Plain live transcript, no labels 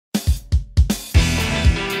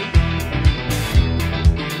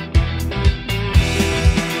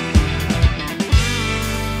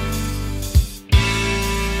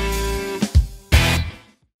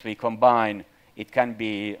we combine, it can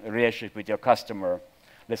be a relationship with your customer.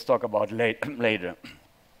 Let's talk about later.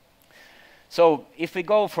 So if we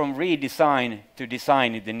go from redesign to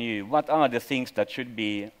designing the new, what are the things that should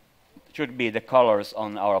be the colors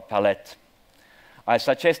on our palette? I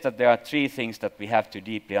suggest that there are 3 things that we have to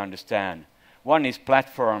deeply understand. One is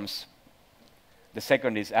platforms, the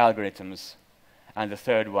second is algorithms, and the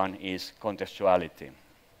third one is contextuality.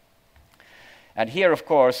 And here, of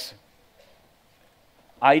course,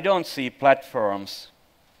 I don't see platforms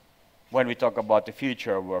when we talk about the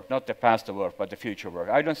future of work, not the past of work, but the future of work.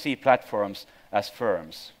 I don't see platforms as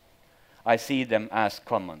firms. I see them as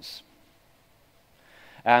commons.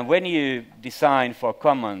 And when you design for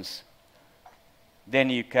commons,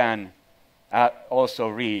 then you can also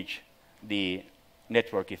reach the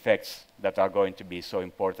network effects that are going to be so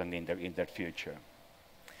important in the future.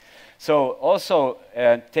 So also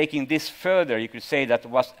taking this further, you could say that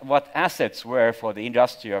what assets were for the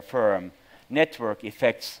industrial firm, network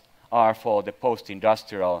effects are for the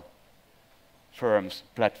post-industrial firms,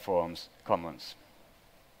 platforms, commons.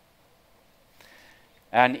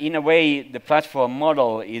 And in a way, the platform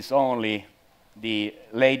model is only the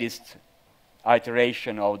latest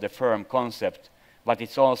iteration of the firm concept, but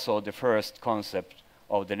it's also the first concept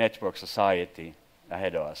of the network society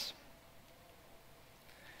ahead of us.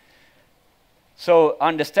 So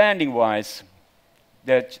understanding-wise,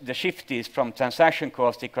 the shift is from transaction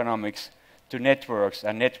cost economics to networks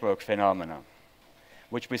and network phenomena,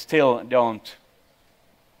 which we still don't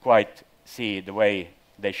quite see the way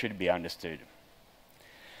they should be understood.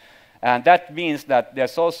 And that means that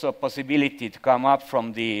there's also a possibility to come up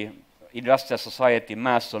from the industrial society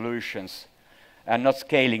mass solutions and not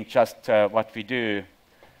scaling just what we do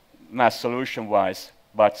mass solution-wise,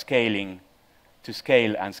 but scaling to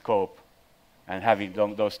scale and scope and having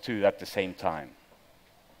those 2 at the same time.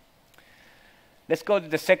 Let's go to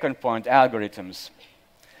the second point, algorithms.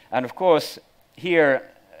 And of course, here,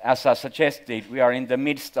 as I suggested, we are in the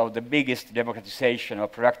midst of the biggest democratization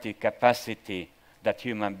of productive capacity that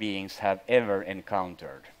human beings have ever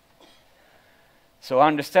encountered. So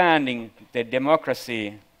understanding the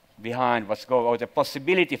democracy behind what's going on, or the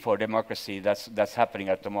possibility for democracy that's happening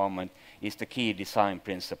at the moment, is the key design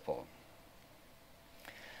principle.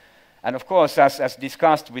 And of course, as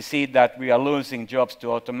discussed, we see that we are losing jobs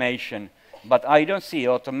to automation, but I don't see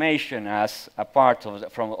automation as a part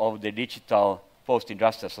of the digital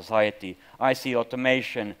post-industrial society. I see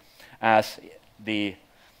automation as the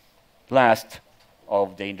last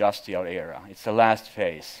of the industrial era. It's the last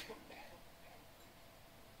phase.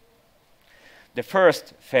 The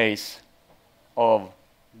first phase of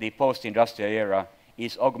the post-industrial era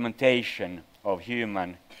is augmentation of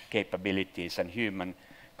human capabilities and human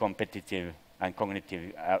competitive and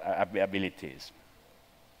cognitive abilities.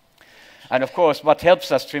 And of course, what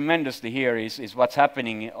helps us tremendously here is what's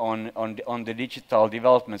happening on the digital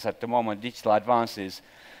developments at the moment, digital advances.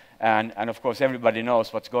 And of course, everybody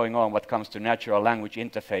knows what's going on when it comes to natural language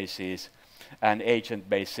interfaces and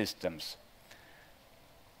agent-based systems.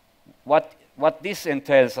 What this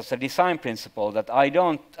entails as a design principle that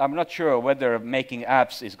I'm not sure whether making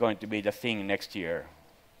apps is going to be the thing next year.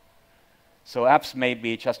 So apps may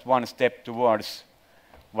be just one step towards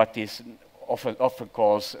what is often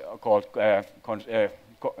called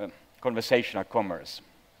conversational commerce.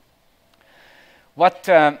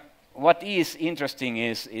 What is interesting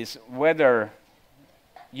is whether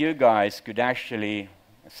you guys could actually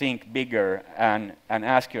think bigger and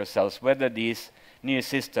ask yourselves whether these new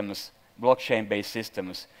systems, blockchain-based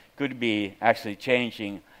systems, could be actually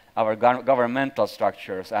changing our governmental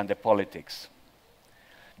structures and the politics.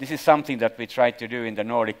 This is something that we try to do in the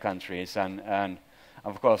Nordic countries, and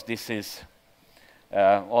of course this is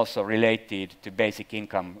also related to basic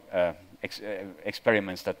income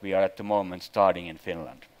experiments that we are at the moment starting in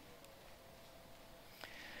Finland.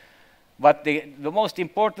 But the most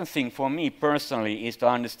important thing for me personally is the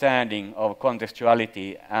understanding of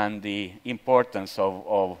contextuality and the importance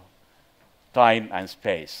of time and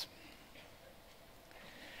space.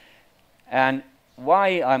 And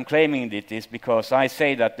why I'm claiming it is because I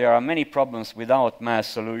say that there are many problems without mass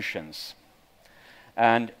solutions.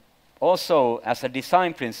 And also, as a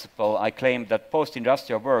design principle, I claim that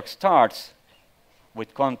post-industrial work starts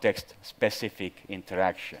with context-specific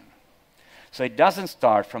interaction. So it doesn't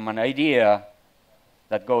start from an idea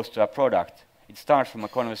that goes to a product. It starts from a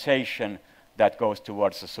conversation that goes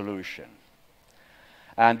towards a solution.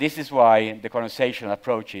 And this is why the conversational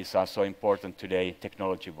approaches are so important today,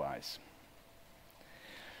 technology-wise.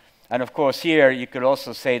 And of course, here you could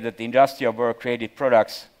also say that the industrial work created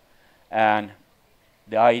products, and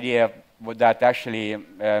the idea that actually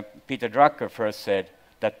Peter Drucker first said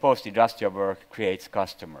that post-industrial work creates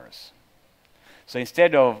customers. So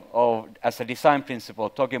instead of, as a design principle,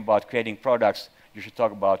 talking about creating products, you should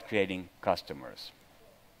talk about creating customers.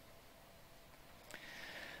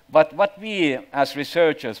 But what we, as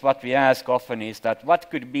researchers, what we ask often is that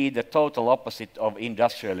what could be the total opposite of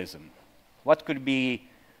industrialism? What could be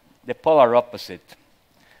the polar opposite?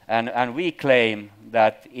 And we claim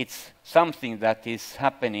that it's something that is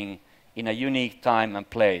happening in a unique time and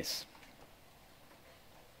place,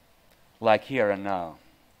 like here and now.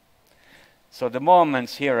 So the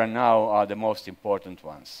moments here and now are the most important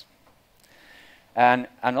ones. And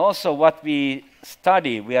also what we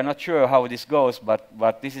study, we are not sure how this goes,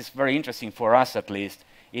 but this is very interesting for us at least,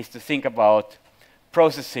 is to think about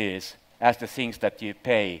processes as the things that you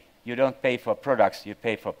pay. You don't pay for products, you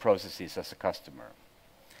pay for processes as a customer.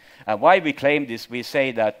 And why we claim this, we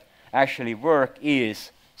say that actually work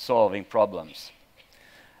is solving problems.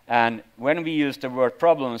 And when we use the word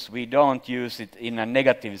problems, we don't use it in a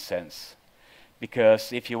negative sense.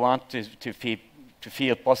 Because if you want to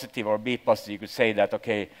feel positive or be positive, you could say that,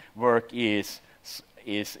 okay, work is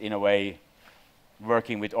in a way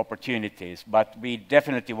working with opportunities. But we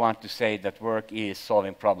definitely want to say that work is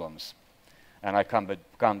solving problems. And I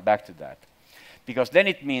come back to that. Because then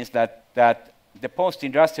it means that the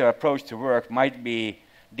post-industrial approach to work might be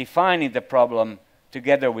defining the problem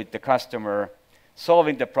together with the customer,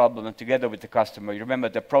 solving the problem together with the customer. You remember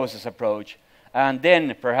the process approach, and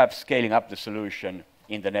then perhaps scaling up the solution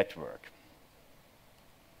in the network.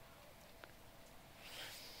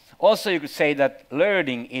 Also, you could say that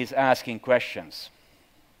learning is asking questions.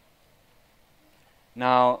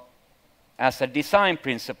 Now, as a design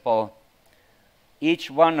principle, each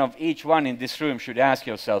one in this room should ask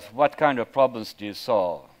yourself, what kind of problems do you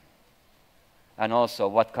solve? And also,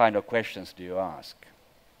 what kind of questions do you ask?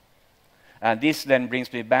 And this then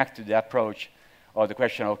brings me back to the approach or the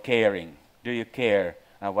question of caring. Do you care,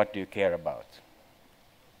 and what do you care about?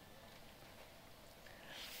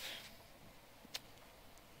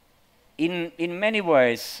 In many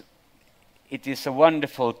ways, it is a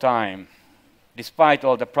wonderful time. Despite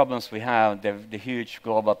all the problems we have, the huge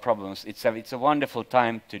global problems, it's a wonderful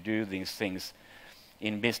time to do these things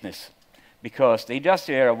in business. Because the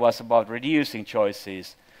industrial era was about reducing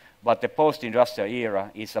choices, but the post-industrial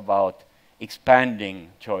era is about expanding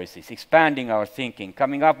choices, expanding our thinking,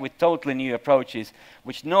 coming up with totally new approaches,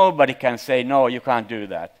 which nobody can say, no, you can't do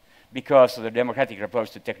that, because of the democratic approach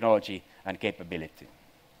to technology and capability.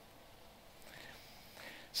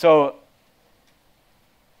 So,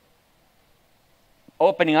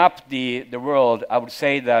 opening up the world, I would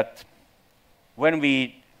say that when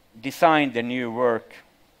we design the new work,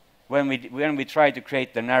 when we try to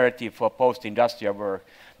create the narrative for post-industrial work,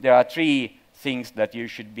 there are three things that you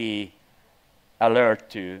should be alert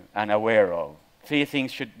to and aware of. Three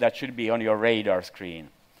things that should be on your radar screen.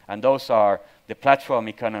 And those are the platform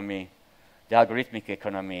economy, the algorithmic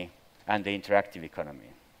economy, and the interactive economy.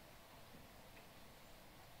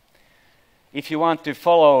 If you want to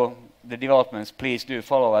follow the developments, please do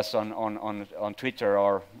follow us on Twitter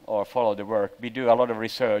or follow the work. We do a lot of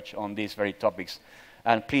research on these very topics.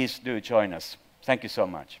 And please do join us. Thank you so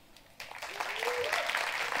much.